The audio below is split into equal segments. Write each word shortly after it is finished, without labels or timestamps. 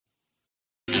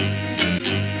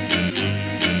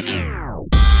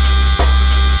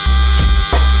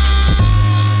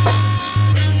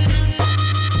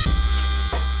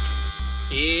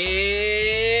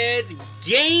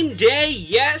day.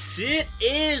 Yes, it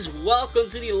is. Welcome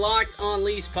to the Locked On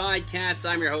Leafs podcast.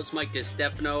 I'm your host, Mike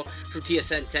DiStefano from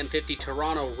TSN 1050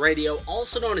 Toronto Radio,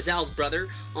 also known as Al's brother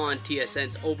on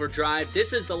TSN's Overdrive.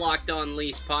 This is the Locked On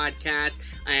Leafs podcast,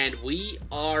 and we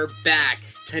are back.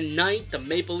 Tonight, the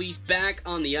Maple Leafs back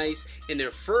on the ice in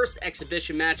their first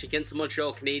exhibition match against the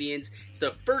Montreal Canadiens. It's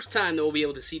the first time that we'll be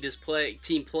able to see this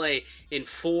team play in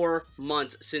 4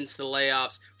 months since the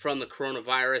layoffs from the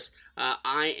coronavirus.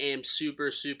 I am super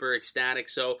ecstatic.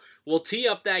 So we'll tee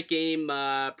up that game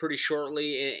pretty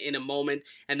shortly in a moment.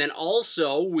 And then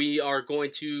also we are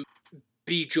going to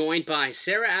be joined by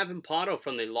Sarah Avampato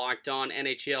from the Locked On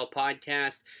NHL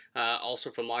podcast,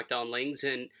 also from Locked On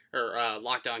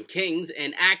Locked On Kings,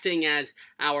 and acting as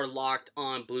our Locked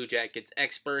On Blue Jackets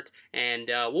expert. And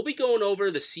we'll be going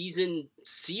over the season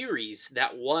series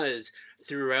that was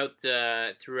throughout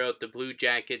the Blue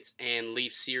Jackets and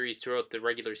Leafs series throughout the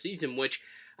regular season, which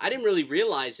I didn't really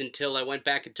realize until I went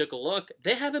back and took a look.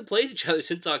 They haven't played each other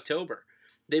since October.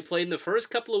 They played in the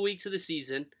first couple of weeks of the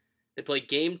season. They played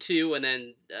game 2 and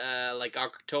then like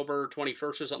October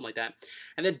 21st or something like that.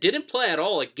 And then didn't play at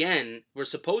all again. We're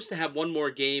supposed to have one more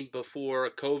game before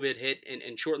COVID hit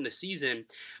and shortened the season.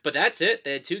 But that's it.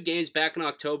 They had 2 games back in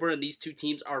October, and these two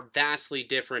teams are vastly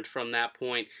different from that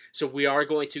point. So we are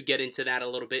going to get into that a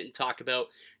little bit and talk about,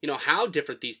 how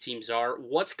different these teams are,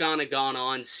 what's gone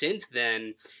on since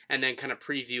then, and then kind of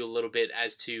preview a little bit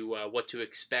as to what to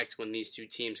expect when these two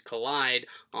teams collide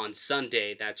on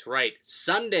Sunday. That's right,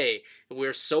 Sunday.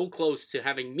 We're so close to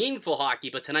having meaningful hockey,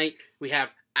 but tonight we have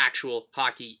actual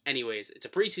hockey anyways. It's a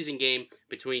preseason game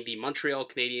between the Montreal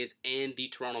Canadiens and the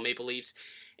Toronto Maple Leafs.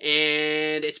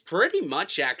 And it's pretty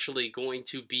much actually going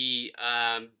to be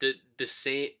the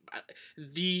same.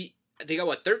 They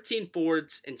got 13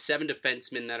 forwards and 7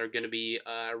 defensemen that are going to be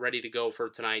ready to go for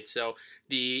tonight. So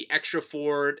the extra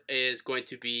forward is going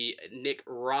to be Nick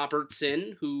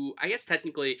Robertson, who I guess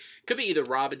technically could be either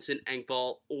Robinson,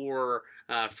 Engvall, or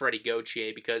Freddie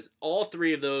Gauthier, because all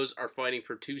 3 of those are fighting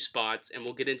for 2 spots, and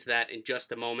we'll get into that in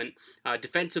just a moment.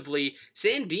 Defensively,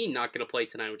 Sandin not going to play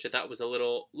tonight, which I thought was a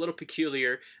little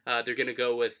peculiar. They're going to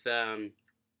go with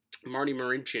Marty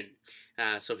Marincin.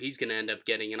 So he's going to end up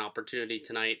getting an opportunity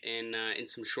tonight in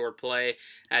some short play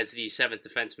as the 7th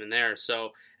defenseman there. So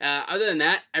other than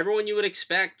that, everyone you would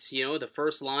expect. The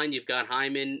first line, you've got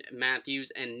Hyman,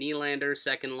 Matthews, and Nylander.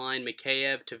 Second line,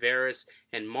 Mikheyev, Tavares,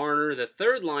 and Marner. The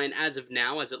third line, as of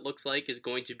now, as it looks like, is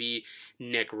going to be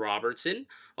Nick Robertson,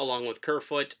 along with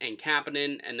Kerfoot and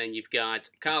Kapanen. And then you've got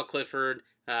Kyle Clifford,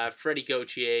 Freddie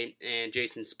Gauthier, and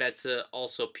Jason Spezza.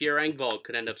 Also, Pierre Engvall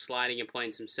could end up sliding and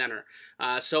playing some center.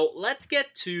 So let's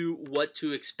get to what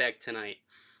to expect tonight.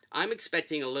 I'm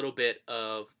expecting a little bit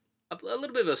of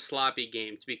a sloppy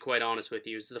game, to be quite honest with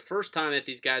you. It's the first time that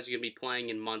these guys are going to be playing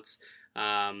in months,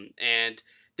 and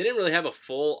they didn't really have a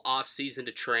full off season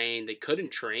to train. They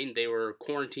couldn't train. They were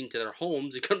quarantined to their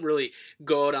homes. They couldn't really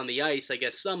go out on the ice. I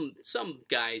guess some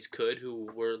guys could who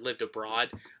lived abroad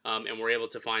and were able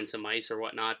to find some ice or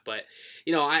whatnot. But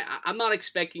I'm not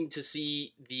expecting to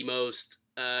see the most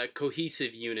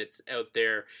cohesive units out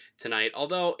there tonight.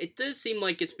 Although it does seem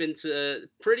like it's been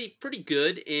pretty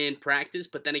good in practice.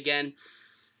 But then again,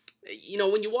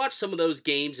 when you watch some of those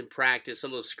games in practice, some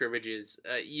of those scrimmages,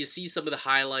 you see some of the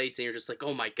highlights and you're just like,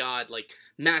 oh my God, like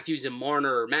Matthews and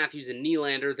Marner, Matthews and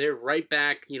Nylander, they're right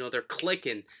back, they're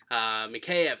clicking.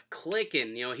 Mikheyev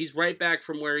clicking, he's right back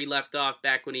from where he left off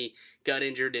back when he got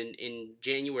injured in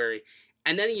January.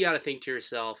 And then you got to think to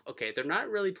yourself, okay, they're not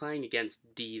really playing against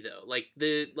D though.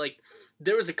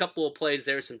 There was a couple of plays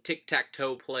there, some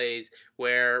tic-tac-toe plays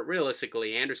where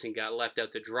realistically Anderson got left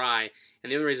out to dry,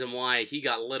 and the only reason why he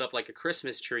got lit up like a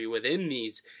Christmas tree within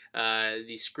these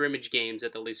scrimmage games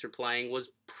that the Leafs were playing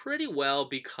was pretty well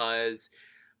because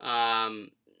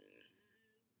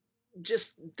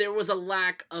just there was a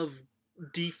lack of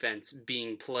defense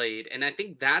being played, and I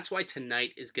think that's why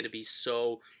tonight is going to be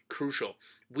so crucial.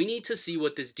 We need to see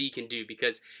what this D can do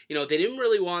because, they didn't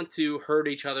really want to hurt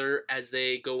each other as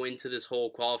they go into this whole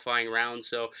qualifying round.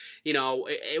 So,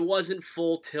 it wasn't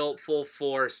full tilt, full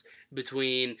force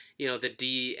between, the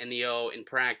D and the O in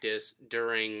practice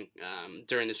during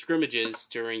the scrimmages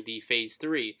during the Phase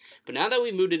 3. But now that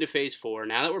we've moved into Phase 4,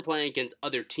 now that we're playing against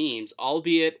other teams,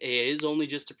 albeit it is only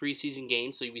just a preseason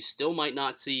game, so we still might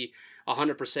not see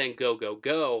 100%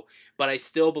 go, but I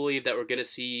still believe that we're going to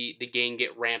see the game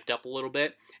get ramped up a little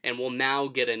bit, and we'll now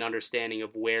get an understanding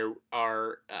of where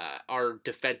our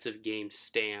defensive game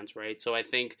stands, right? So I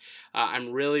think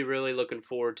I'm really looking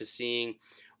forward to seeing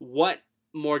what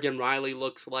Morgan Rielly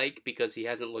looks like, because he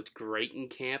hasn't looked great in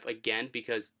camp, again,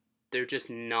 because they're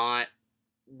just not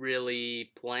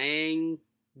really playing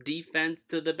defense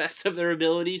to the best of their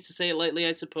abilities, to say it lightly,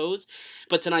 I suppose.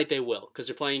 But tonight they will, because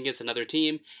they're playing against another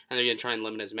team, and they're going to try and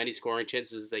limit as many scoring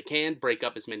chances as they can, break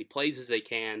up as many plays as they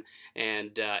can,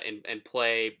 and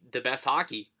play the best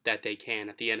hockey that they can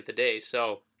at the end of the day.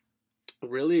 So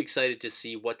really excited to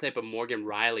see what type of Morgan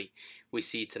Rielly we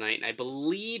see tonight. And I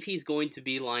believe he's going to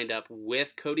be lined up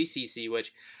with Cody Ceci,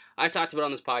 which I've talked about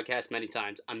on this podcast many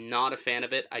times. I'm not a fan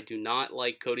of it. I do not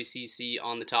like Cody Ceci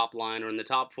on the top line or in the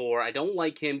top four. I don't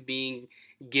like him being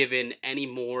given any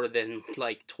more than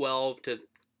like 12 to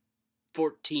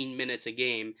 14 minutes a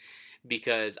game,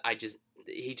 because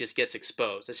he just gets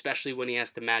exposed, especially when he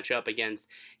has to match up against,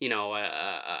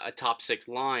 a top six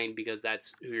line, because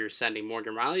that's who you're sending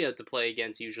Morgan Rielly out to play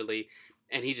against usually,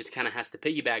 and he just kind of has to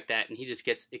piggyback that, and he just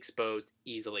gets exposed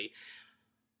easily.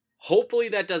 Hopefully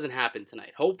that doesn't happen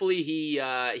tonight. Hopefully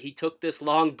he took this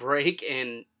long break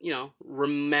and,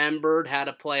 remembered how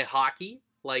to play hockey,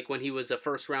 like when he was a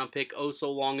first-round pick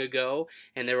so long ago,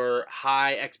 and there were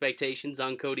high expectations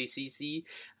on Cody Ceci,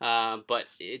 but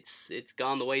it's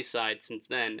gone the wayside since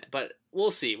then. But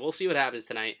we'll see. We'll see what happens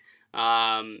tonight.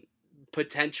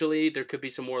 Potentially, there could be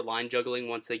some more line juggling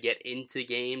once they get into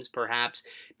games. Perhaps,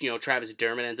 Travis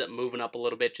Dermott ends up moving up a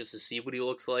little bit just to see what he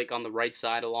looks like on the right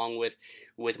side along with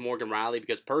Morgan Rielly,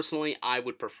 because personally, I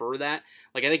would prefer that.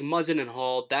 Like, I think Muzzin and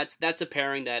Hall, that's a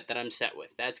pairing that I'm set with.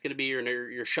 That's going to be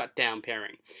your shutdown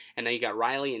pairing. And then you got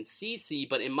Rielly and Ceci,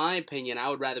 but in my opinion, I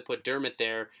would rather put Dermott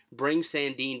there, bring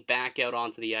Sandin back out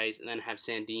onto the ice, and then have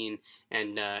Sandin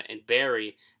and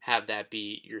Barrie have that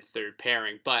be your third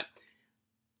pairing. But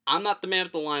I'm not the man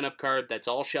with the lineup card. That's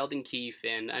all Sheldon Keefe.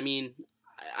 And,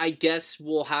 I guess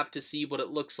we'll have to see what it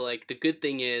looks like. The good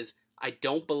thing is, I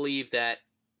don't believe that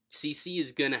CC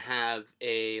is going to have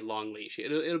a long leash.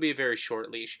 It'll be a very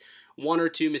short leash. One or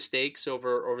two mistakes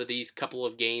over these couple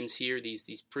of games here,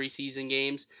 these preseason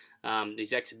games,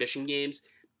 these exhibition games.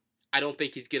 I don't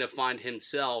think he's going to find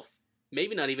himself,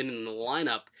 maybe not even in the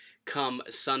lineup, come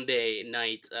Sunday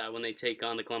night when they take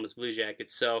on the Columbus Blue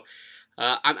Jackets. So,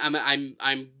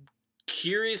 I'm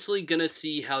curiously gonna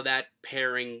see how that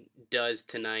pairing does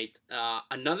tonight.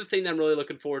 Another thing that I'm really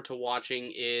looking forward to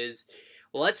watching is,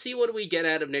 let's see what we get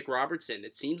out of Nick Robertson.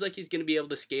 It seems like he's going to be able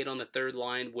to skate on the third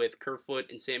line with Kerfoot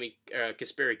and Sammy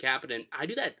Kasperi-Kapanen. I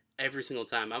do that every single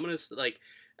time. I'm going to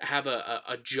have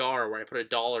a jar where I put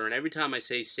 $1, and every time I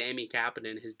say Sammy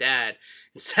Kapanen, his dad,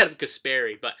 instead of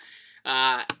Kasperi. But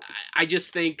I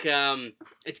just think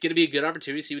it's going to be a good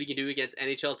opportunity to see what he can do against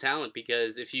NHL talent,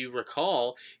 because if you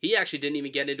recall, he actually didn't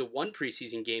even get into one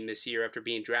preseason game this year after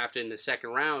being drafted in the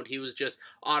second round. He was just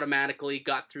automatically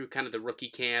got through kind of the rookie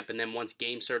camp, and then once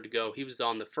games started to go, he was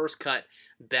on the first cut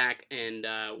back and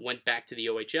went back to the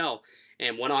OHL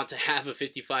and went on to have a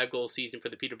 55-goal season for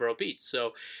the Peterborough Petes.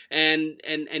 So, and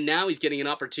now he's getting an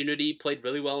opportunity, played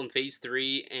really well in Phase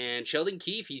 3, and Sheldon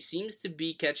Keefe, he seems to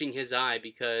be catching his eye,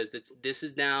 because this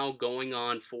is now going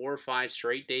on 4 or 5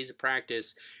 straight days of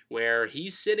practice where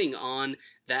he's sitting on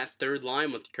that third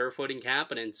line with Kerfoot and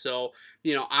Kapanen. So,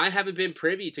 I haven't been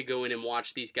privy to go in and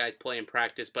watch these guys play in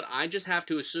practice, but I just have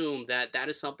to assume that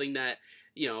is something that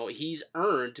he's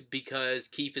earned, because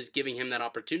Keefe is giving him that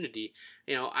opportunity.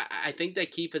 I think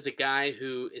that Keefe is a guy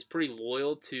who is pretty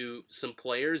loyal to some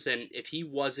players, and if he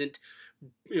wasn't,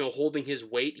 holding his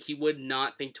weight, he would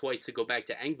not think twice to go back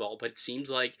to Engvall. But it seems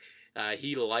like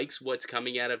he likes what's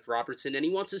coming out of Robertson, and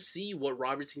he wants to see what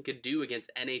Robertson could do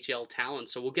against NHL talent.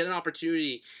 So we'll get an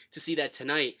opportunity to see that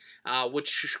tonight,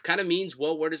 which kind of means,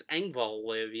 well, where does Engvall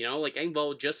live?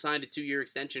 Engvall just signed a 2-year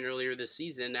extension earlier this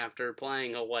season after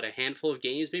playing a handful of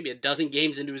games, maybe a dozen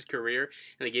games into his career,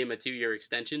 and they gave him a 2-year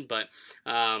extension. But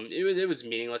it was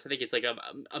meaningless. I think it's like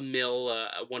a mil,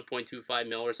 1.25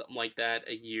 mil or something like that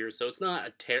a year. So it's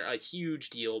not a huge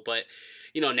deal, but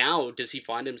now does he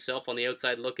find himself on the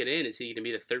outside looking in? Is he going to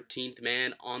be the 13th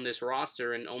man on this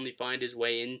roster and only find his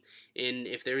way in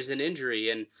if there's an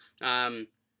injury? And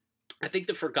I think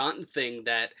the forgotten thing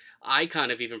that I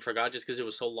kind of even forgot just because it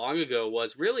was so long ago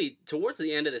was really towards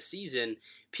the end of the season,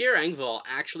 Pierre Engvall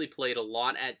actually played a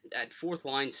lot at fourth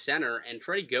line center, and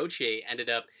Freddie Gauthier ended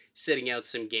up sitting out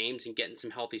some games and getting some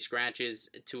healthy scratches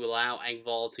to allow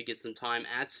Engvall to get some time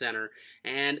at center.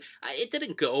 And it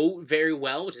didn't go very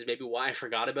well, which is maybe why I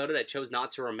forgot about it. I chose not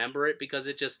to remember it because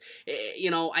it just,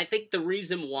 I think the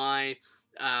reason why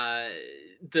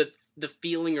the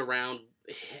feeling around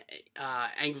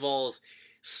Engvall's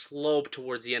slope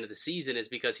towards the end of the season is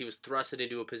because he was thrusted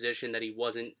into a position that he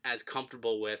wasn't as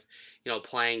comfortable with,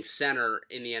 playing center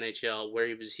in the NHL, where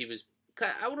he was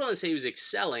I wouldn't want to say he was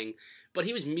excelling, but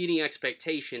he was meeting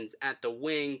expectations at the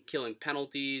wing, killing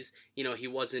penalties. He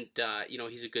wasn't,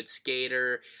 he's a good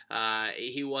skater.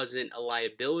 He wasn't a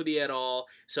liability at all.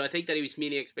 So I think that he was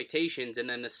meeting expectations. And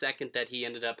then the second that he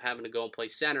ended up having to go and play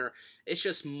center, it's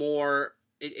just more.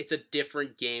 It's a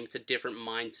different game. It's a different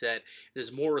mindset.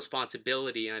 There's more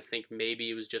responsibility, and I think maybe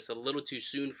it was just a little too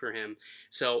soon for him.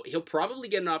 So he'll probably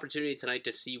get an opportunity tonight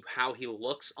to see how he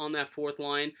looks on that fourth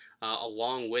line,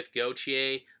 along with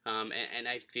Gauthier. And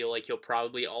I feel like he'll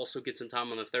probably also get some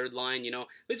time on the third line.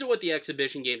 These are what the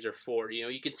exhibition games are for.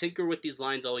 You can tinker with these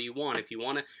lines all you want. If you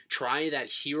want to try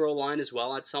that hero line as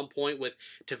well at some point with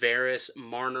Tavares,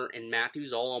 Marner, and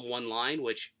Matthews all on one line,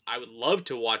 which I would love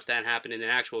to watch that happen in an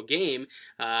actual game.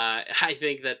 I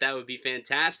think that would be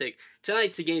fantastic.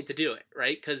 Tonight's the game to do it,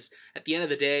 right? Because at the end of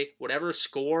the day, whatever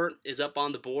score is up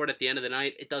on the board at the end of the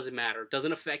night, it doesn't matter. It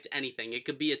doesn't affect anything. It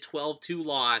could be a 12-2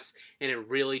 loss, and it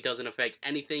really doesn't affect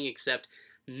anything except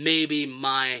maybe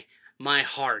my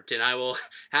heart, and I will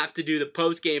have to do the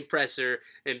post-game presser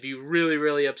and be really,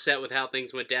 really upset with how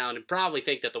things went down and probably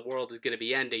think that the world is going to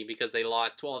be ending because they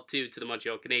lost 12-2 to the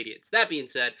Montreal Canadiens. That being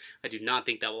said, I do not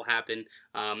think that will happen.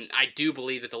 I do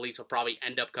believe that the Leafs will probably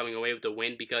end up coming away with the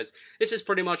win because this is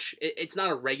pretty much, it's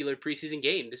not a regular preseason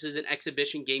game. This is an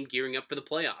exhibition game gearing up for the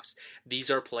playoffs. These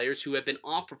are players who have been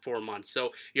off for 4 months,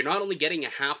 so you're not only getting a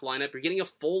half lineup, you're getting a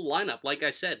full lineup. Like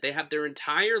I said, they have their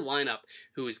entire lineup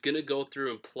who is going to go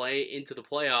through and play into the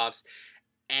playoffs,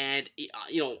 and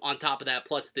on top of that,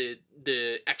 plus the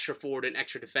extra forward and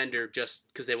extra defender,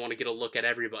 just because they want to get a look at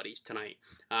everybody tonight.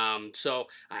 So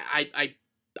I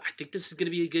think this is going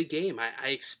to be a good game. I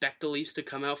expect the Leafs to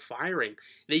come out firing.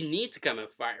 They need to come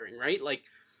out firing, right? Like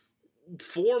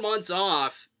 4 months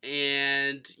off,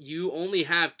 and you only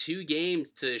have 2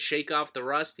 games to shake off the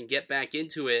rust and get back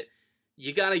into it.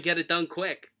 You got to get it done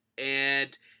quick.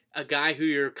 And a guy who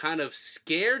you're kind of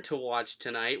scared to watch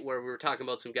tonight, where we were talking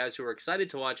about some guys who were excited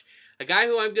to watch, a guy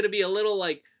who I'm going to be a little,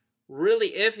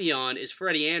 really iffy on is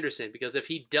Freddie Anderson, because if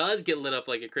he does get lit up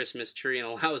like a Christmas tree and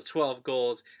allows 12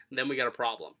 goals, then we got a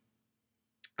problem.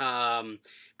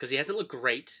 Because he hasn't looked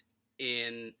great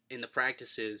in the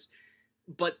practices.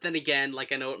 But then again,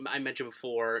 like I mentioned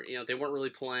before, they weren't really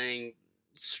playing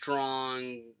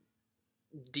strong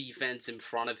defense in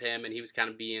front of him, and he was kind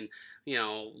of being,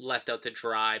 left out to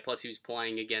dry. Plus, he was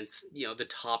playing against, the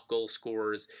top goal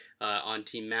scorers on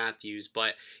Team Matthews.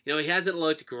 But, he hasn't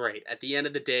looked great. At the end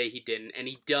of the day, he didn't. And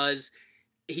he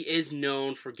is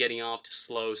known for getting off to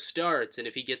slow starts. And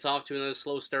if he gets off to another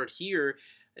slow start here,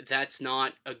 that's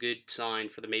not a good sign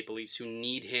for the Maple Leafs, who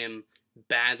need him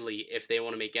badly if they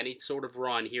want to make any sort of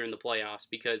run here in the playoffs.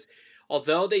 Because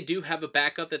although they do have a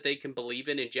backup that they can believe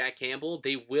in Jack Campbell,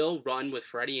 they will run with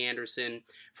Freddie Anderson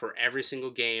for every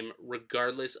single game,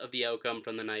 regardless of the outcome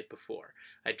from the night before.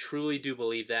 I truly do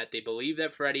believe that. They believe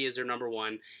that Freddie is their number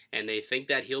one, and they think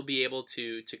that he'll be able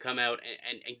to come out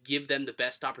and give them the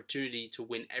best opportunity to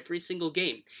win every single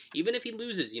game. Even if he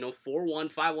loses,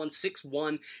 4-1, 5-1,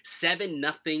 6-1,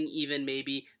 7-0 even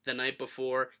maybe the night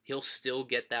before, he'll still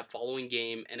get that following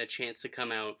game and a chance to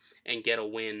come out and get a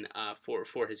win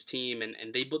for his team.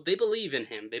 And they believe in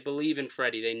him. They believe in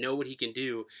Freddie. They know what he can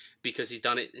do because he's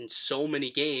done it in so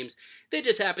many games. They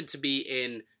just happen to be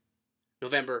in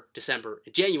November, December,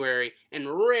 and January, and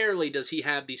rarely does he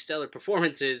have these stellar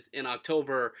performances in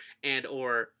October and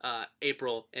or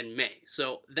April and May.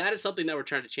 So that is something that we're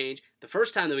trying to change. The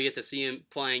first time that we get to see him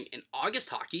playing in August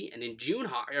hockey and in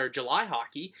July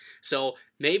hockey. So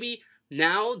maybe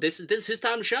now this is his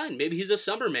time to shine. Maybe he's a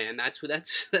summer man.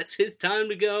 That's his time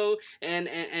to go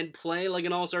and play like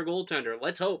an all-star goaltender.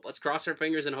 Let's hope. Let's cross our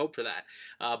fingers and hope for that.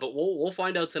 But we'll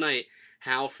find out tonight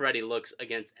how Freddie looks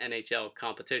against NHL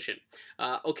competition.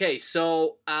 Okay,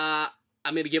 so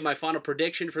I'm going to give my final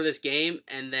prediction for this game,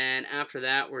 and then after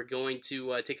that, we're going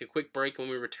to take a quick break. When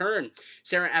we return,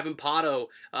 Sarah Avampato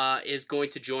is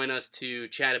going to join us to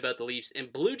chat about the Leafs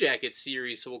and Blue Jackets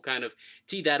series, so we'll kind of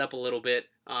tee that up a little bit.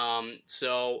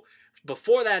 So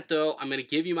before that, though, I'm going to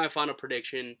give you my final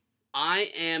prediction.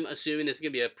 I am assuming this is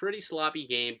going to be a pretty sloppy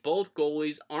game. Both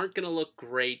goalies aren't going to look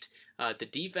great. The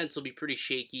defense will be pretty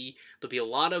shaky. There'll be a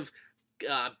lot of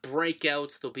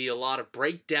breakouts. There'll be a lot of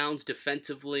breakdowns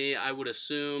defensively, I would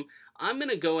assume. I'm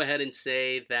going to go ahead and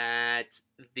say that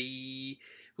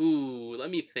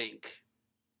let me think.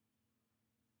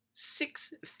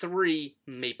 6-3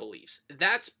 Maple Leafs.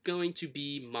 That's going to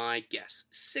be my guess.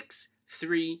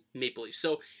 6-3 Maple Leafs.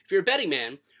 So if you're a betting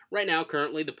man, right now,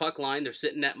 currently, the puck line, they're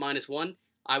sitting at -1.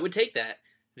 I would take that.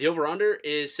 The over-under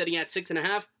is sitting at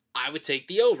 6.5. I would take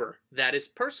the over. That is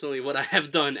personally what I have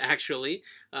done, actually.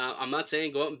 I'm not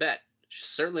saying go out and bet.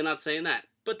 Certainly not saying that.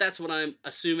 but that's what I'm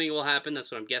assuming will happen.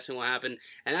 That's what I'm guessing will happen,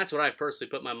 and that's what I've personally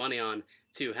put my money on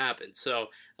to happen. So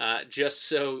just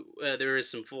so there is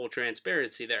some full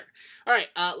transparency there. All right,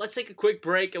 let's take a quick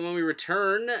break, and when we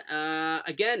return,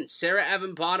 again, Sarah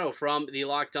Avampato from the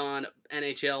Locked On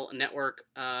NHL Network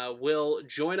will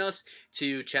join us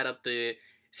to chat up the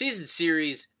season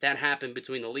series that happened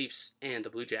between the Leafs and the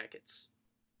Blue Jackets.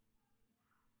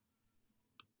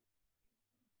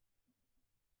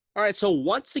 All right, so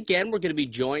once again, we're going to be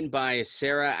joined by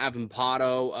Sarah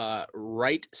Avampato,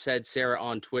 right said Sarah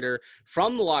on Twitter,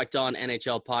 from the Locked On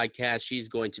NHL podcast. She's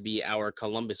going to be our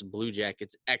Columbus Blue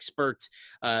Jackets expert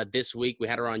this week. We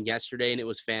had her on yesterday, and it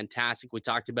was fantastic. We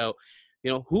talked about,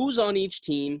 who's on each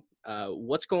team,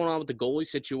 what's going on with the goalie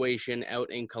situation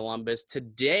out in Columbus.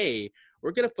 Today, we're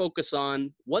going to focus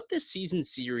on what this season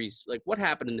series, like what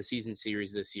happened in the season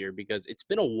series this year, because it's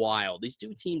been a while. These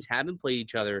two teams haven't played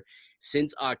each other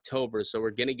since October, so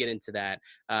we're going to get into that.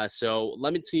 So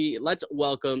let's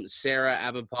welcome Sarah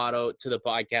Avampato to the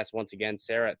podcast once again.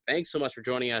 Sarah, thanks so much for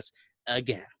joining us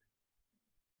again.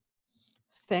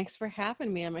 Thanks for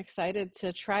having me. I'm excited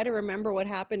to try to remember what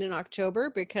happened in October,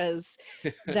 because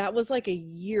that was like a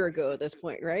year ago at this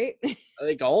point, right?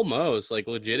 Like almost, like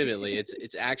legitimately.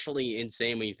 It's actually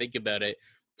insane when you think about it.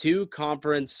 Two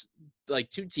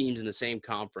teams in the same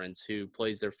conference who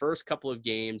plays their first couple of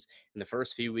games in the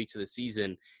first few weeks of the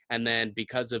season, and then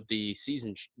because of the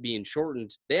season being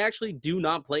shortened, they actually do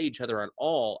not play each other at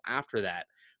all after that.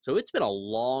 So it's been a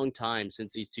long time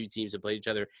since these two teams have played each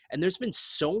other, and there's been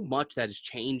so much that has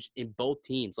changed in both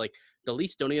teams. Like the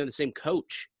Leafs don't even have the same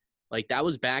coach. Like that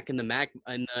was back in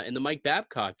the Mike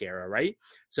Babcock era, right?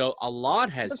 So a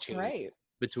lot has That's changed right.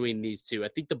 between these two. I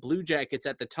think the Blue Jackets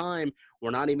at the time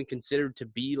were not even considered to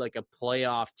be like a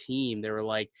playoff team. They were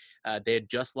like they had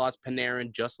just lost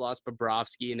Panarin, just lost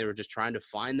Bobrovsky, and they were just trying to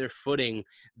find their footing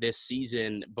this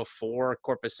season before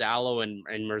Korpisalo and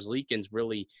Merzlikins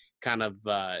really kind of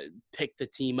pick the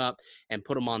team up and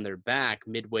put them on their back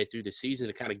midway through the season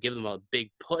to kind of give them a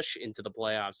big push into the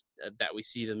playoffs that we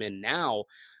see them in now.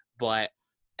 But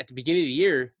at the beginning of the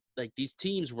year, like these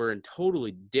teams were in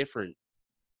totally different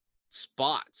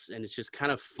spots, and it's just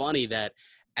kind of funny that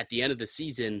at the end of the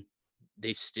season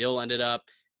they still ended up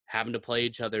having to play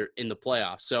each other in the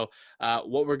playoffs. So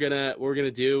what we're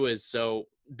gonna do is, so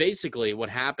basically what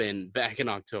happened back in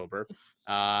October,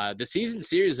 the season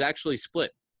series actually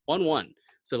split 1-1.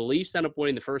 So the Leafs ended up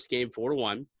winning the first game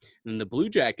 4-1, and the Blue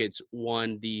Jackets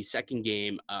won the second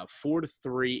game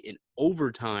 4-3 in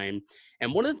overtime.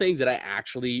 And one of the things that I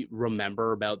actually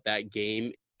remember about that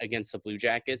game against the Blue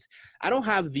Jackets, I don't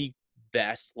have the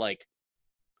best like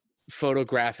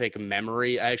photographic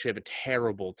memory. I actually have a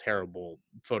terrible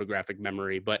photographic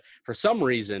memory, but for some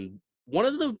reason, one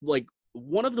of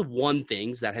the one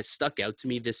things that has stuck out to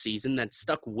me this season, that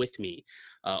stuck with me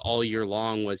all year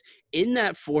long, was in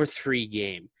that 4-3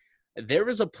 game, there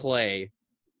was a play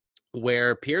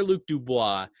where Pierre-Luc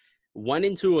Dubois went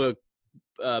into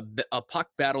a puck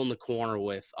battle in the corner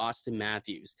with Austin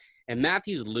Matthews, and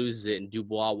Matthews loses it, and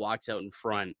Dubois walks out in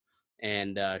front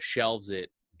and shelves it.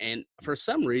 And for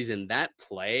some reason, that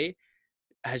play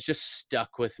has just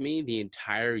stuck with me the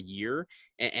entire year.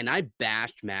 And I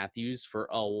bashed Matthews for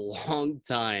a long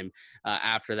time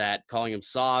after that, calling him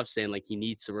soft, saying like he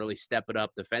needs to really step it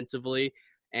up defensively.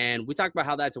 And we talked about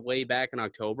how that's way back in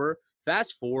October.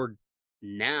 Fast forward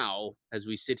now, as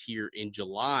we sit here in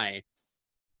July,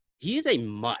 he is a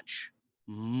much,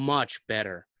 much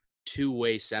better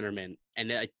two-way centerman.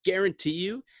 And I guarantee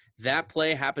you that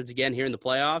play happens again here in the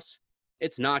playoffs,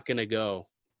 it's not going to go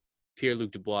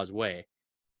Pierre-Luc Dubois' way.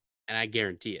 And I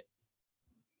guarantee it.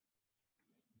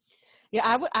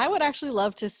 Yeah, I would actually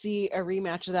love to see a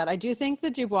rematch of that. I do think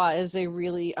that Dubois is a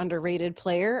really underrated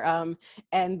player,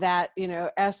 and that,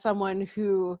 as someone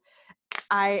who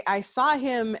I saw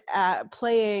him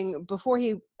playing before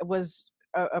he was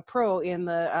a pro in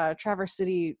the Traverse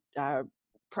City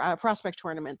prospect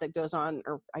tournament that goes on,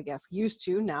 or I guess used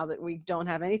to, now that we don't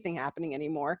have anything happening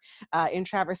anymore, in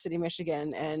Traverse City,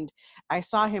 Michigan. And I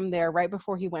saw him there right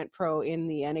before he went pro in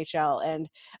the NHL. And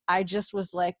I just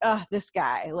was like, oh, this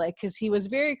guy, like, because he was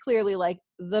very clearly like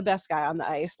the best guy on the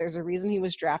ice. There's a reason he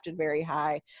was drafted very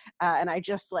high. And I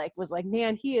just like was like,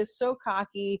 man, he is so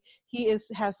cocky. He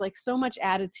has like so much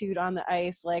attitude on the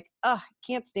ice. Like,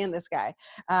 can't stand this guy.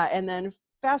 And then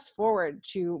fast forward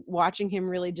to watching him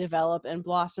really develop and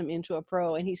blossom into a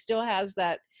pro, and he still has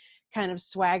that kind of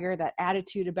swagger, that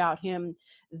attitude about him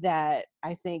that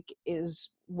I think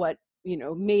is what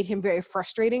made him very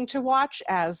frustrating to watch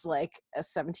as like a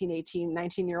 17, 18,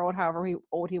 19-year-old, however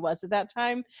old he was at that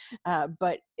time.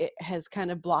 But it has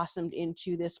kind of blossomed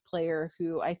into this player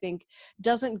who I think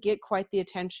doesn't get quite the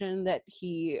attention that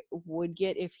he would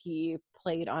get if he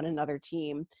played on another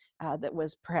team that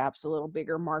was perhaps a little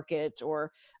bigger market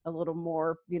or a little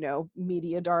more,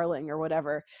 media darling or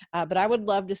whatever. But I would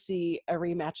love to see a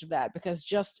rematch of that, because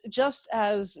just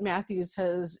as Matthews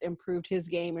has improved his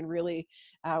game and really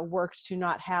worked to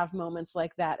not have moments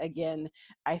like that again,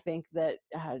 I think that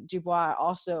Dubois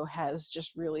also has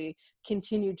just really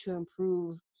continued to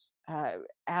improve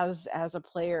as a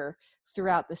player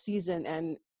throughout the season,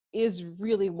 and is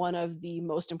really one of the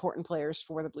most important players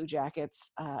for the Blue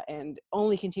Jackets, and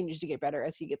only continues to get better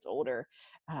as he gets older.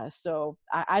 So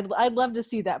I'd love to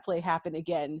see that play happen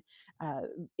again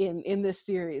in this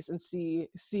series, and see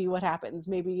what happens.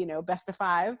 Maybe best of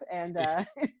 5, and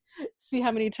see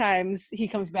how many times he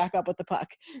comes back up with the puck.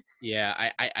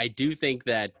 Yeah, I do think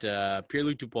that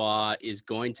Pierre-Luc Dubois is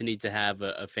going to need to have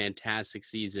a fantastic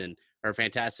season or a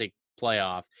fantastic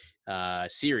playoff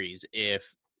series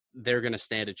if they're going to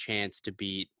stand a chance to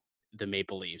beat the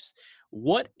Maple Leafs.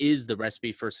 What is the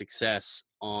recipe for success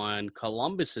on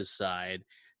Columbus's side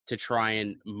to try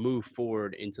and move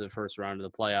forward into the first round of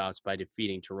the playoffs by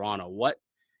defeating Toronto? What,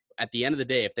 at the end of the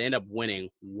day, if they end up winning,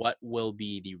 what will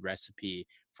be the recipe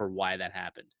for why that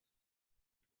happened?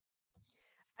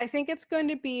 I think it's going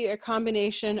to be a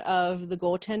combination of the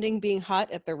goaltending being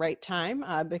hot at the right time,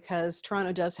 because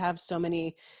Toronto does have so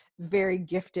many very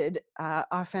gifted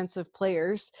offensive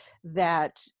players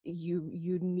that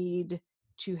you need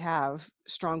to have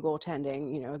strong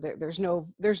goaltending. There's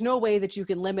no way that you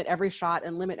can limit every shot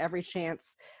and limit every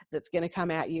chance that's going to come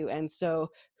at you. And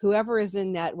so whoever is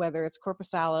in net, whether it's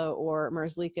Korpisalo or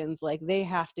Merzlikins, like, they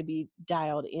have to be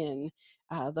dialed in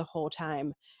the whole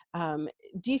time.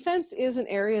 Defense is an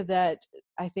area that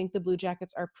I think the Blue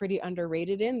Jackets are pretty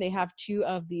underrated in. They have 2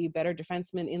 of the better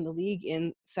defensemen in the league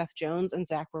in Seth Jones and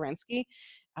Zach Werenski.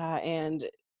 And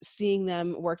seeing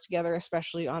them work together,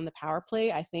 especially on the power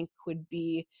play, I think would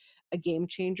be a game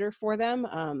changer for them.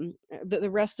 The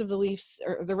rest of the Leafs,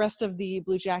 or the rest of the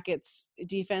Blue Jackets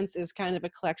defense, is kind of a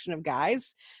collection of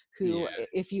guys who,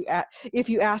 Yeah. if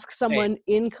you ask someone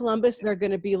in Columbus, they're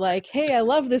going to be like, "Hey, I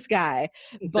love this guy,"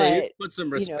 Say, but put some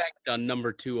you know, respect on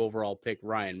number 2 overall pick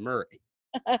Ryan Murray.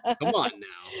 Come on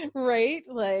now. right?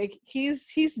 Like,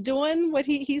 he's doing what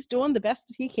he's doing the best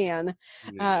that he can.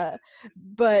 Yeah. Uh,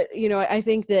 but I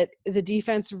think that the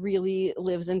defense really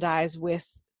lives and dies with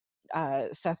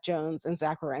Seth Jones and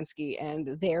Zach Werenski,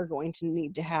 and they're going to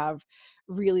need to have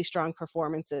really strong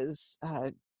performances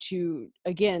to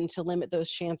limit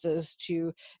those chances,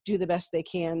 to do the best they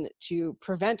can to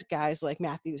prevent guys like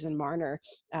Matthews and Marner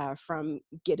from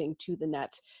getting to the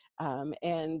net.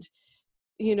 And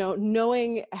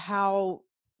knowing how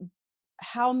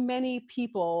many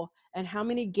people and how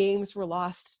many games were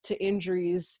lost to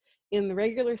injuries in the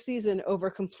regular season over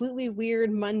completely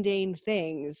weird, mundane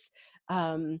things.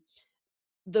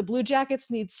 The Blue Jackets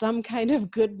need some kind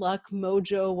of good luck,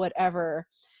 mojo, whatever,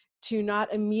 to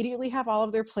not immediately have all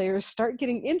of their players start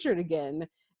getting injured again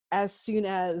as soon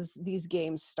as these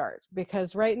games start.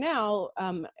 Because right now,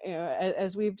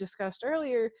 as we've discussed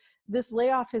earlier, this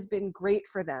layoff has been great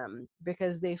for them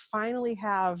because they finally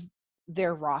have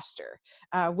their roster,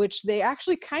 which they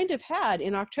actually kind of had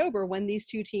in October when these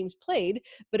 2 teams played,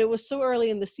 but it was so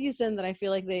early in the season that I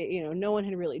feel like no one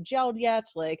had really gelled yet.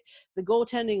 Like, the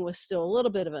goaltending was still a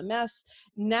little bit of a mess.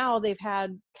 Now they've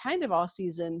had kind of all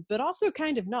season, but also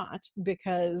kind of not,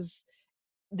 because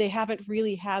they haven't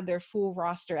really had their full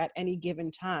roster at any given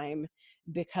time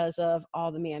because of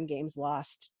all the man games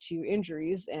lost to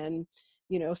injuries. And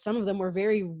some of them were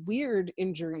very weird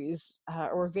injuries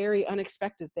or very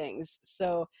unexpected things.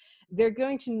 So they're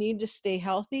going to need to stay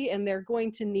healthy, and they're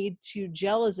going to need to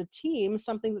gel as a team,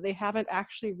 something that they haven't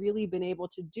actually really been able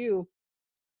to do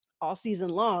all season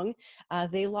long.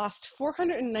 They lost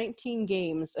 419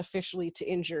 games officially to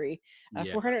injury,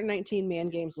 Yeah. 419 man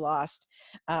games lost.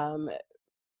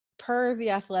 Per The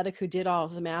Athletic, who did all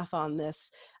of the math on this,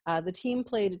 the team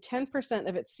played 10%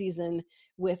 of its season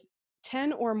with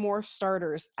 10 or more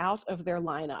starters out of their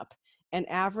lineup and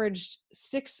averaged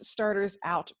 6 starters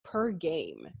out per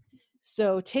game.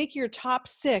 So take your top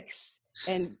 6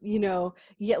 and yank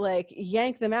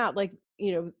them out. Like,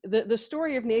 the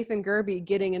story of Nathan Gerbe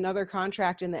getting another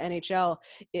contract in the NHL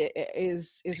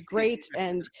is great,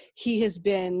 and he has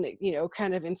been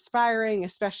kind of inspiring,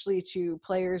 especially to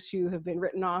players who have been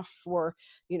written off for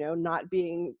not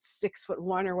being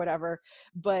 6'1" or whatever.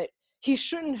 But he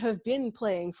shouldn't have been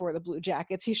playing for the Blue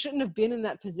Jackets. He shouldn't have been in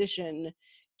that position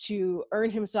to earn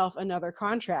himself another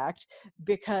contract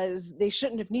because they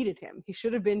shouldn't have needed him. He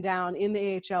should have been down in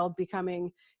the AHL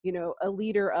becoming, a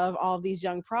leader of all of these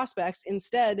young prospects.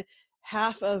 Instead,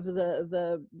 half of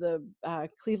the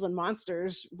Cleveland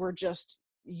Monsters were just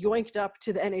yoinked up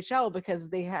to the NHL because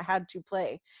they had to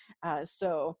play.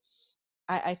 So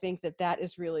I think that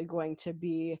is really going to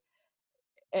be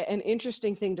an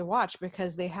interesting thing to watch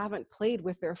because they haven't played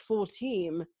with their full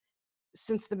team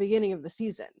since the beginning of the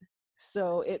season.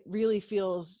 So it really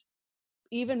feels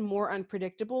even more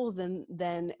unpredictable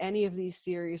than any of these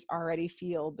series already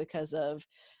feel because of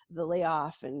the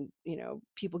layoff and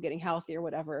people getting healthy or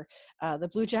whatever. The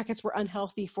Blue Jackets were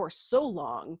unhealthy for so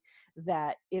long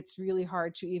that it's really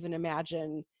hard to even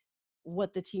imagine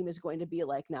what the team is going to be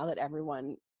like now that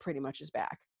everyone pretty much is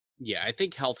back. Yeah, I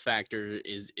think health factor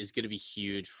is going to be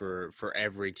huge for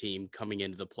every team coming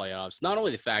into the playoffs. Not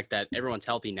only the fact that everyone's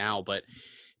healthy now, but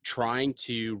trying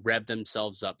to rev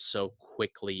themselves up so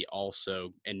quickly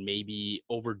also, and maybe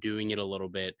overdoing it a little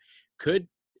bit could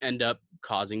end up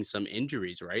causing some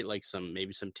injuries, right? Like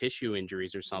maybe some tissue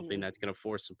injuries or something that's going to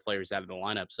force some players out of the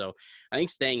lineup. So I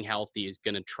think staying healthy is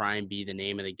going to try and be the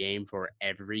name of the game for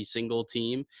every single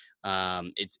team.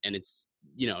 It's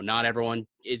not everyone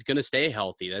is going to stay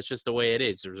healthy. That's just the way it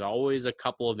is. There's always a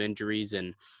couple of injuries,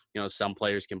 and some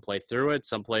players can play through it.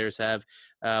 Some players have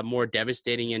more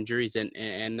devastating injuries,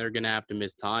 and they're going to have to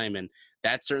miss time. And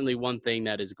that's certainly one thing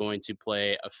that is going to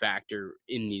play a factor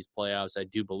in these playoffs, I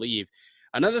do believe.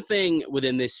 Another thing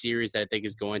within this series that I think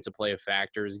is going to play a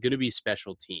factor is going to be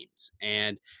special teams.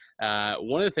 And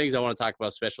one of the things I want to talk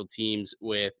about special teams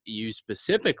with you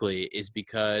specifically is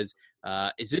because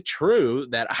is it true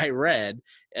that I read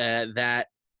that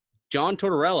John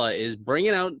Tortorella is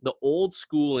bringing out the old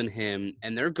school in him,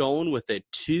 and they're going with a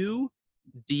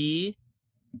 2D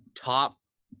top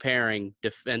pairing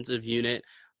defensive unit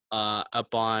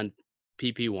up on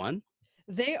PP1?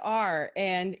 They are.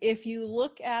 And if you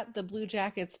look at the Blue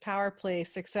Jackets power play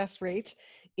success rate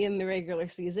in the regular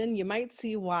season, you might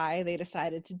see why they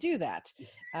decided to do that.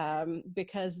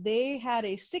 Because they had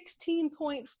a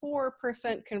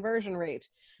 16.4% conversion rate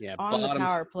on the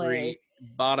power play.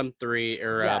 Bottom three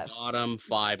or yes. Bottom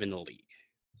 5 in the league.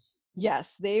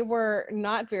 Yes, they were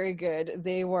not very good.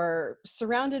 They were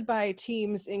surrounded by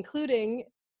teams including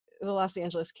the Los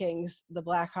Angeles Kings, the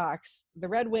Blackhawks, the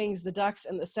Red Wings, the Ducks,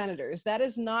 and the Senators. That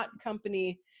is not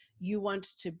company you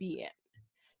want to be in.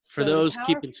 For those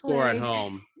keeping score at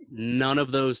home, none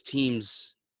of those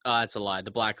teams, that's a lie, the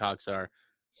Blackhawks are.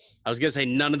 I was going to say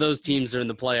none of those teams are in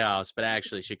the playoffs, but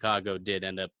actually Chicago did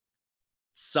end up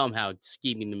somehow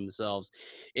scheming themselves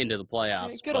into the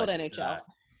playoffs. Good old NHL.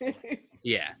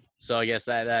 Yeah, so I guess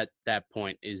that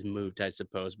point is moved, I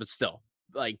suppose, but still,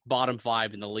 like bottom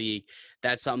 5 in the league,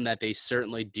 that's something that they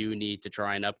certainly do need to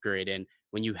try and upgrade. And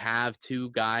when you have two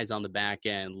guys on the back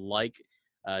end like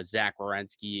Zach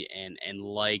Werenski and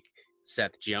like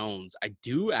Seth Jones, I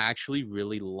do actually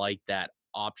really like that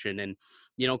option. And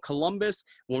Columbus,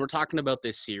 when we're talking about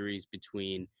this series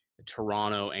between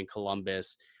Toronto and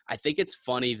Columbus, I think it's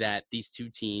funny that these two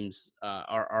teams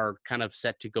are kind of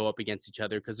set to go up against each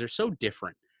other because they're so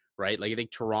different, right? Like I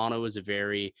think Toronto is a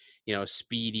very,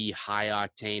 speedy, high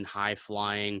octane, high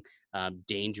flying,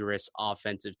 dangerous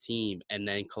offensive team. And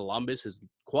then Columbus is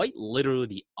quite literally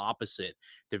the opposite.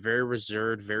 They're very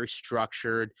reserved, very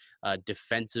structured,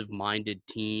 defensive minded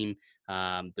team.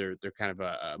 They're kind of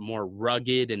a more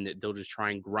rugged, and they'll just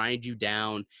try and grind you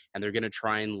down, and they're going to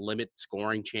try and limit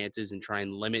scoring chances and try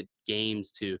and limit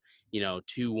games to,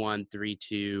 2-1,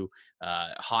 3-2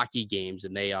 hockey games.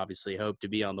 And they obviously hope to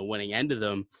be on the winning end of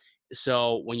them.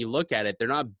 So when you look at it, they're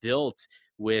not built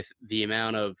with the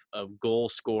amount of goal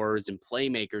scorers and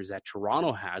playmakers that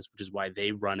Toronto has, which is why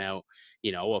they run out,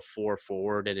 a 4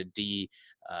 forward and a D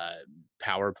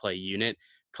power play unit.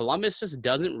 Columbus just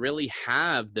doesn't really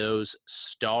have those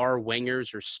star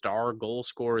wingers or star goal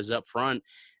scorers up front.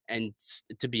 And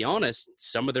to be honest,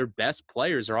 some of their best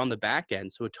players are on the back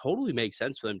end. So it totally makes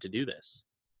sense for them to do this.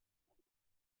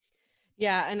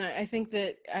 Yeah, and I think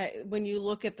that when you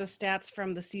look at the stats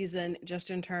from the season, just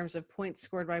in terms of points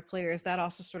scored by players, that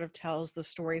also sort of tells the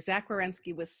story. Zach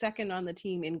Werenski was second on the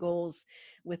team in goals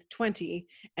with 20,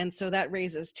 and so that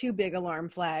raises two big alarm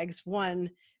flags. One,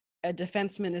 a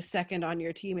defenseman is second on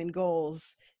your team in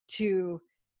goals. Two,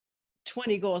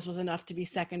 20 goals was enough to be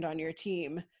second on your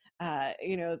team.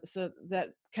 So that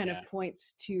kind of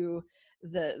points to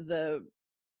the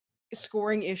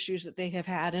scoring issues that they have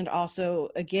had, and also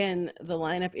again the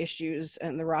lineup issues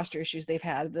and the roster issues they've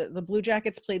had. The Blue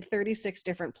Jackets played 36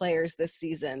 different players this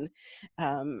season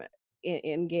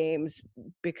in games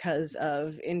because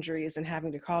of injuries and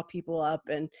having to call people up,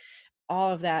 and all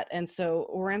of that. And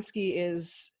so Werenski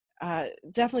is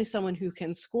definitely someone who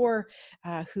can score,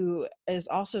 who is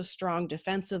also strong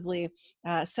defensively.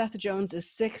 Seth Jones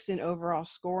is 6th in overall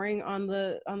scoring on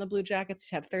the Blue Jackets.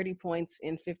 He had 30 points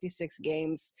in 56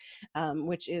 games,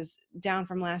 which is down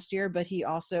from last year, but he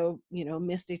also,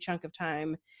 missed a chunk of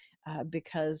time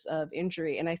because of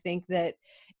injury. And I think that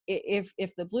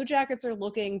if the Blue Jackets are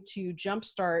looking to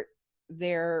jumpstart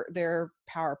their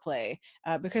power play,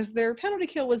 because their penalty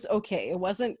kill was okay, it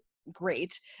wasn't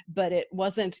great, but it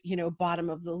wasn't bottom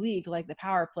of the league like the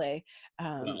power play.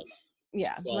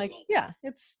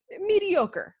 It's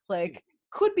mediocre, like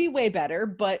could be way better,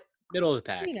 but middle of the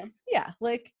pack.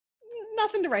 Like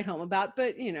nothing to write home about,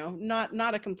 but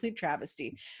not a complete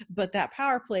travesty. But that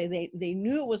power play, they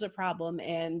knew it was a problem,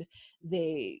 and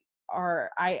they are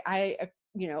I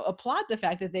applaud the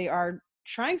fact that they are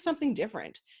trying something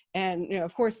different. And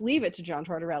of course, leave it to John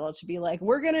Tortorella to be like,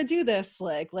 we're gonna do this,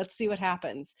 like let's see what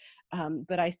happens.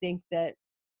 But I think that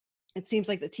it seems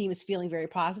like the team is feeling very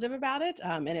positive about it,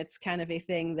 and it's kind of a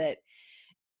thing that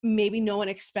maybe no one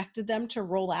expected them to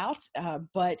roll out,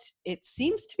 but it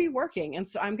seems to be working. And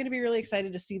so I'm going to be really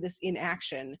excited to see this in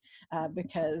action,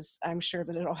 because I'm sure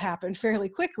that it'll happen fairly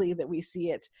quickly that we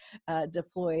see it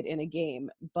deployed in a game.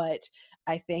 But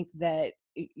I think that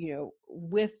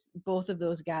with both of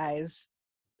those guys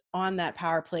on that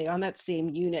power play, on that same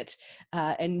unit,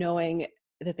 and knowing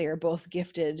that they are both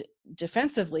gifted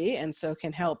defensively, and so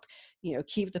can help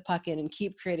keep the puck in and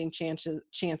keep creating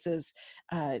chances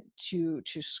to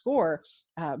score,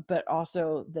 but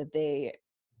also that they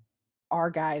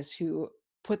are guys who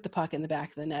put the puck in the back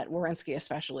of the net, Werenski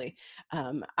especially.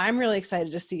 I'm really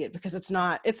excited to see it, because it's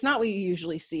not what you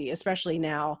usually see, especially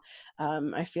now.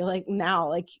 I feel like now,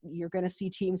 like, you're going to see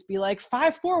teams be like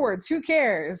 5 forwards, who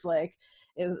cares? Like,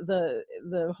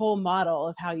 the whole model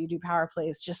of how you do power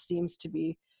plays just seems to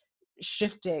be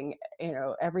shifting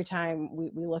every time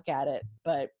we look at it.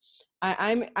 But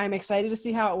I'm excited to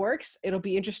see how it works. It'll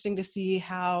be interesting to see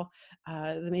how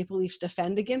the Maple Leafs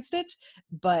defend against it,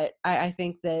 but I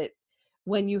think that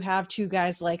when you have two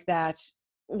guys like that,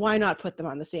 why not put them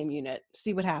on the same unit,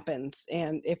 see what happens,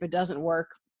 and if it doesn't work,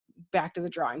 back to the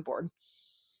drawing board.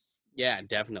 Yeah,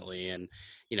 definitely. And,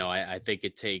 I think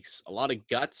it takes a lot of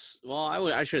guts.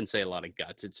 Well, I shouldn't say a lot of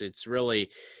guts. It's really,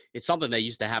 it's something that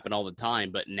used to happen all the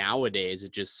time, but nowadays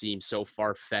it just seems so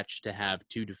far-fetched to have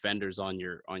 2 defenders on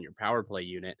your power play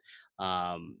unit.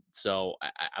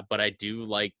 But I do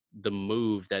like the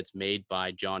move that's made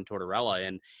by John Tortorella.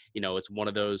 And, it's one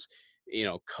of those,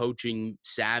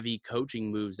 savvy coaching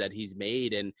moves that he's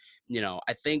made. And,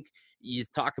 I think you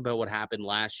talk about what happened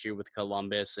last year with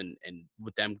Columbus, and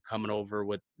with them coming over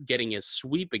with getting a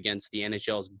sweep against the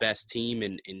NHL's best team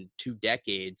in 2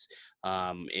 decades,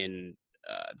 in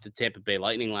the Tampa Bay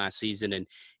Lightning last season. And,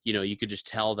 you could just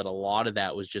tell that a lot of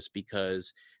that was just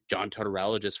because John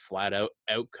Tortorella just flat out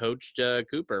coached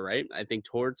Cooper, right? I think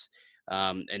Torts,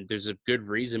 and there's a good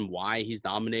reason why he's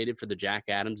nominated for the Jack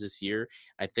Adams this year.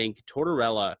 I think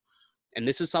Tortorella, and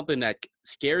this is something that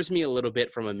scares me a little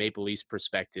bit from a Maple Leafs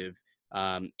perspective,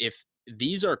 if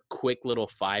these are quick little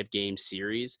 5-game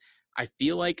series, I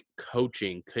feel like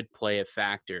coaching could play a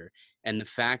factor. And the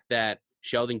fact that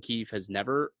Sheldon Keefe has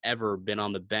never, ever been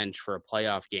on the bench for a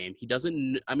playoff game.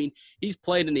 He's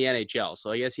played in the NHL,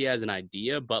 so I guess he has an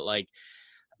idea, but like,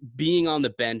 being on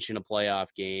the bench in a playoff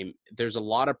game, there's a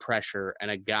lot of pressure. And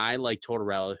a guy like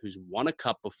Tortorella, who's won a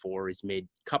cup before, he's made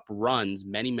cup runs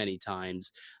many, many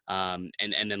times. And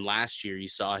then last year you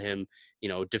saw him,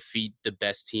 defeat the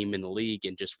best team in the league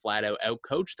and just flat out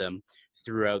coach them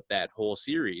throughout that whole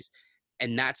series.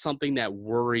 And that's something that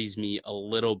worries me a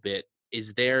little bit.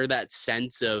 Is there that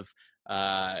sense of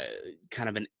kind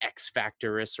of an X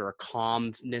factorist or a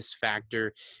calmness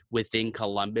factor within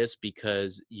Columbus,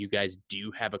 because you guys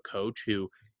do have a coach who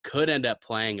could end up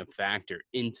playing a factor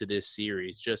into this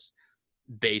series, just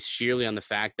based sheerly on the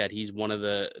fact that he's one of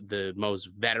the most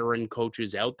veteran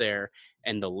coaches out there,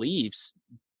 and the Leafs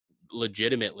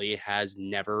legitimately has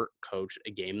never coached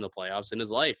a game in the playoffs in his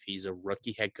life. He's a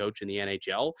rookie head coach in the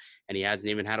NHL, and he hasn't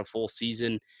even had a full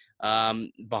season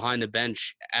behind the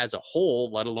bench as a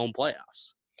whole, let alone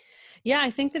playoffs. Yeah, I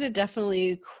think that it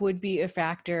definitely could be a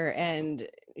factor, and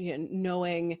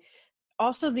knowing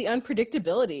also the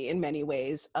unpredictability in many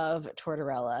ways of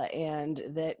Tortorella, and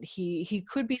that he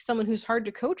could be someone who's hard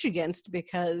to coach against,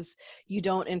 because you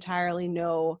don't entirely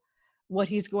know what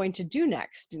he's going to do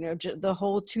next. The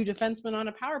whole 2 defensemen on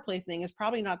a power play thing is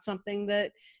probably not something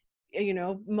that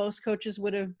most coaches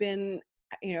would have been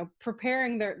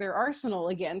preparing their arsenal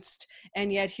against,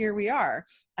 and yet here we are.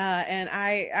 And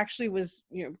I actually was,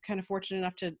 kind of fortunate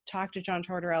enough to talk to John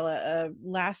Tortorella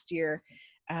last year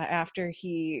after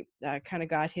he kind of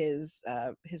got his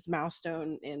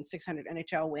milestone in 600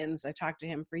 NHL wins. I talked to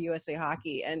him for USA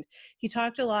Hockey, and he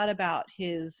talked a lot about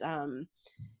his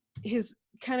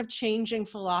kind of changing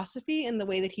philosophy in the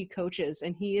way that he coaches.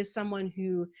 And he is someone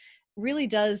who really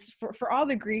does, for all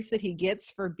the grief that he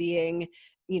gets for being,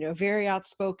 very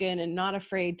outspoken and not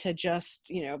afraid to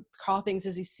just, call things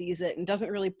as he sees it, and doesn't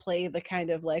really play the kind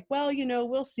of like, well,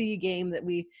 we'll see game that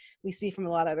we see from a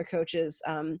lot of other coaches.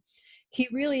 He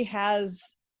really has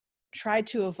tried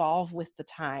to evolve with the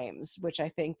times, which I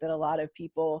think that a lot of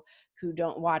people who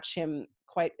don't watch him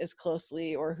quite as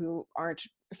closely or who aren't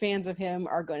fans of him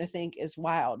are going to think is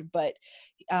wild. But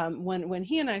when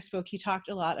he and I spoke, he talked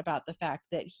a lot about the fact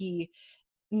that he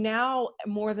now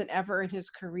more than ever in his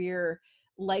career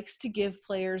likes to give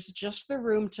players just the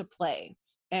room to play.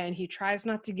 And he tries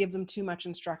not to give them too much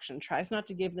instruction, tries not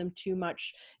to give them too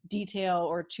much detail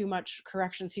or too much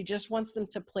corrections. He just wants them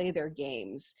to play their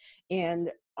games.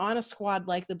 And on a squad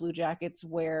like the Blue Jackets,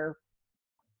 where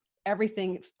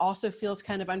everything also feels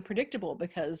kind of unpredictable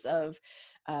because of,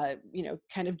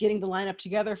 kind of getting the lineup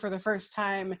together for the first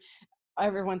time,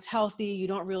 everyone's healthy, you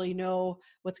don't really know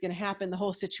what's going to happen, the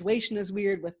whole situation is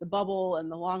weird with the bubble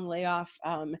and the long layoff.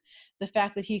 The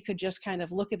fact that he could just kind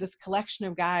of look at this collection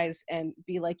of guys and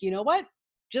be like, you know what,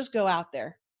 just go out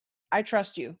there, I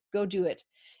trust you, go do it,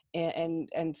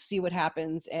 and see what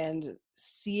happens and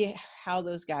see how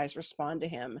those guys respond to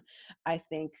him, I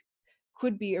think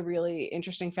could be a really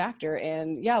interesting factor.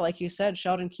 And yeah, like you said,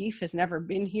 Sheldon Keefe has never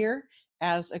been here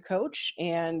as a coach,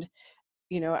 and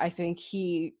I think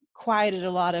he quieted a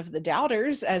lot of the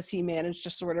doubters as he managed to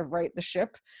sort of right the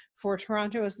ship for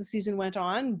Toronto as the season went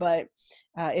on. But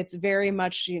it's very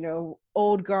much,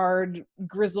 old guard,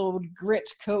 grizzled grit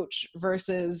coach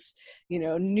versus,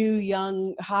 new,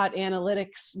 young, hot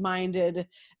analytics minded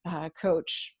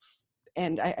coach.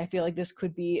 And I feel like this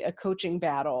could be a coaching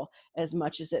battle as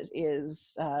much as it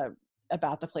is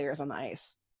about the players on the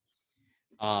ice.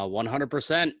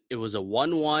 100%. It was a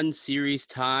 1-1 series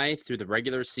tie through the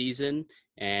regular season,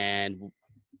 and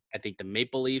I think the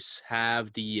Maple Leafs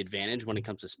have the advantage when it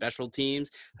comes to special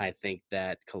teams. I think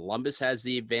that Columbus has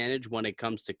the advantage when it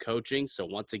comes to coaching. So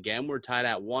once again, we're tied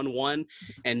at 1-1,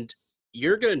 and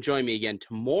you're going to join me again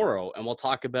tomorrow, and we'll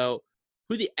talk about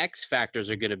who the X factors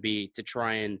are going to be to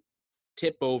try and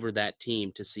tip over that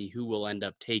team to see who will end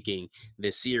up taking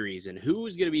this series and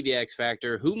who's going to be the X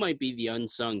factor, who might be the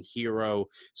unsung hero.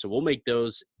 So we'll make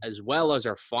those as well as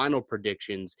our final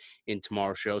predictions in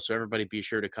tomorrow's show. So everybody be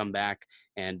sure to come back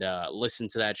and listen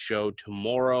to that show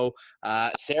tomorrow.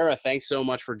 Sarah, thanks so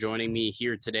much for joining me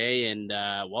here today. And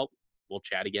we'll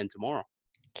chat again tomorrow.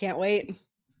 Can't wait.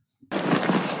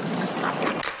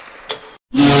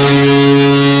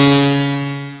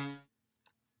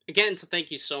 Again, so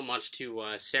thank you so much to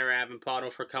Sarah Avampato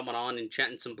for coming on and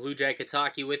chatting some Blue Jackets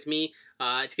hockey with me.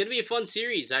 It's going to be a fun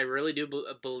series. I really do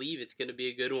believe it's going to be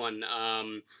a good one.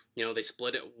 They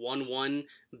split it 1-1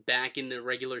 back in the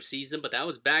regular season, but that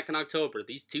was back in October.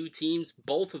 These two teams,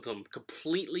 both of them,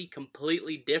 completely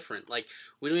different. Like,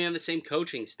 we don't even have the same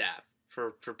coaching staff.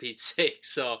 For Pete's sake.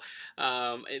 So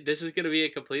this is going to be a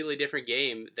completely different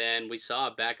game than we saw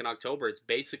back in October. It's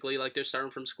basically like they're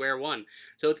starting from square one.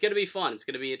 So it's going to be fun. It's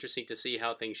going to be interesting to see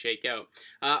how things shake out.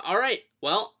 All right.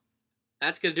 Well,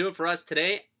 that's going to do it for us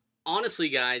today. Honestly,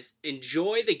 guys,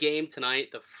 enjoy the game tonight.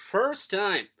 The first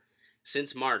time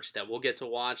since March that we'll get to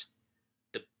watch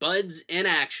the Buds in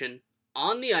action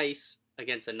on the ice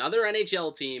against another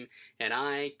NHL team, and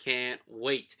I can't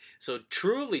wait. So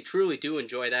truly do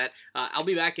enjoy that. I'll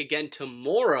be back again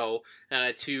tomorrow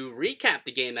to recap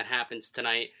the game that happens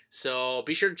tonight, so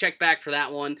be sure to check back for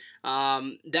that one.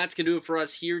 That's going to do it for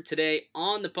us here today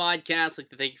on the podcast. I'd like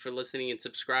to thank you for listening and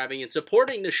subscribing and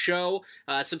supporting the show.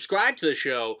 Subscribe to the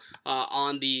show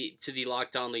to the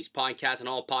Locked On Leafs podcast and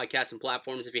all podcasts and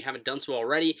platforms. If you haven't done so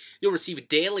already, you'll receive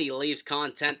daily Leafs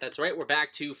content. That's right, we're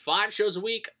back to 5 shows a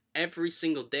week, every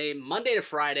single day, Monday to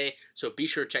Friday. So be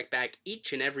sure to check back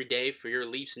each and every day for your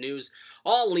Leafs news.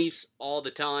 All Leafs, all the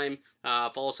time.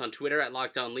 Follow us on Twitter at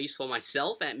Locked On Leafs. Follow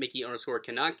myself at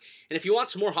Mickey_Canuck. And if you want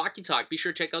some more hockey talk, be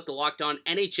sure to check out the Locked On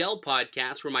NHL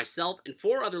podcast, where myself and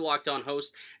 4 other Locked On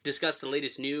hosts discuss the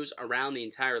latest news around the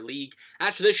entire league.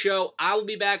 As for this show, I will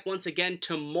be back once again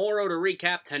tomorrow to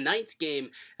recap tonight's game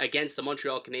against the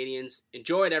Montreal Canadiens.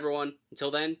 Enjoy it, everyone. Until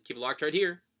then, keep it locked right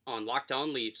here on Locked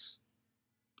On Leafs.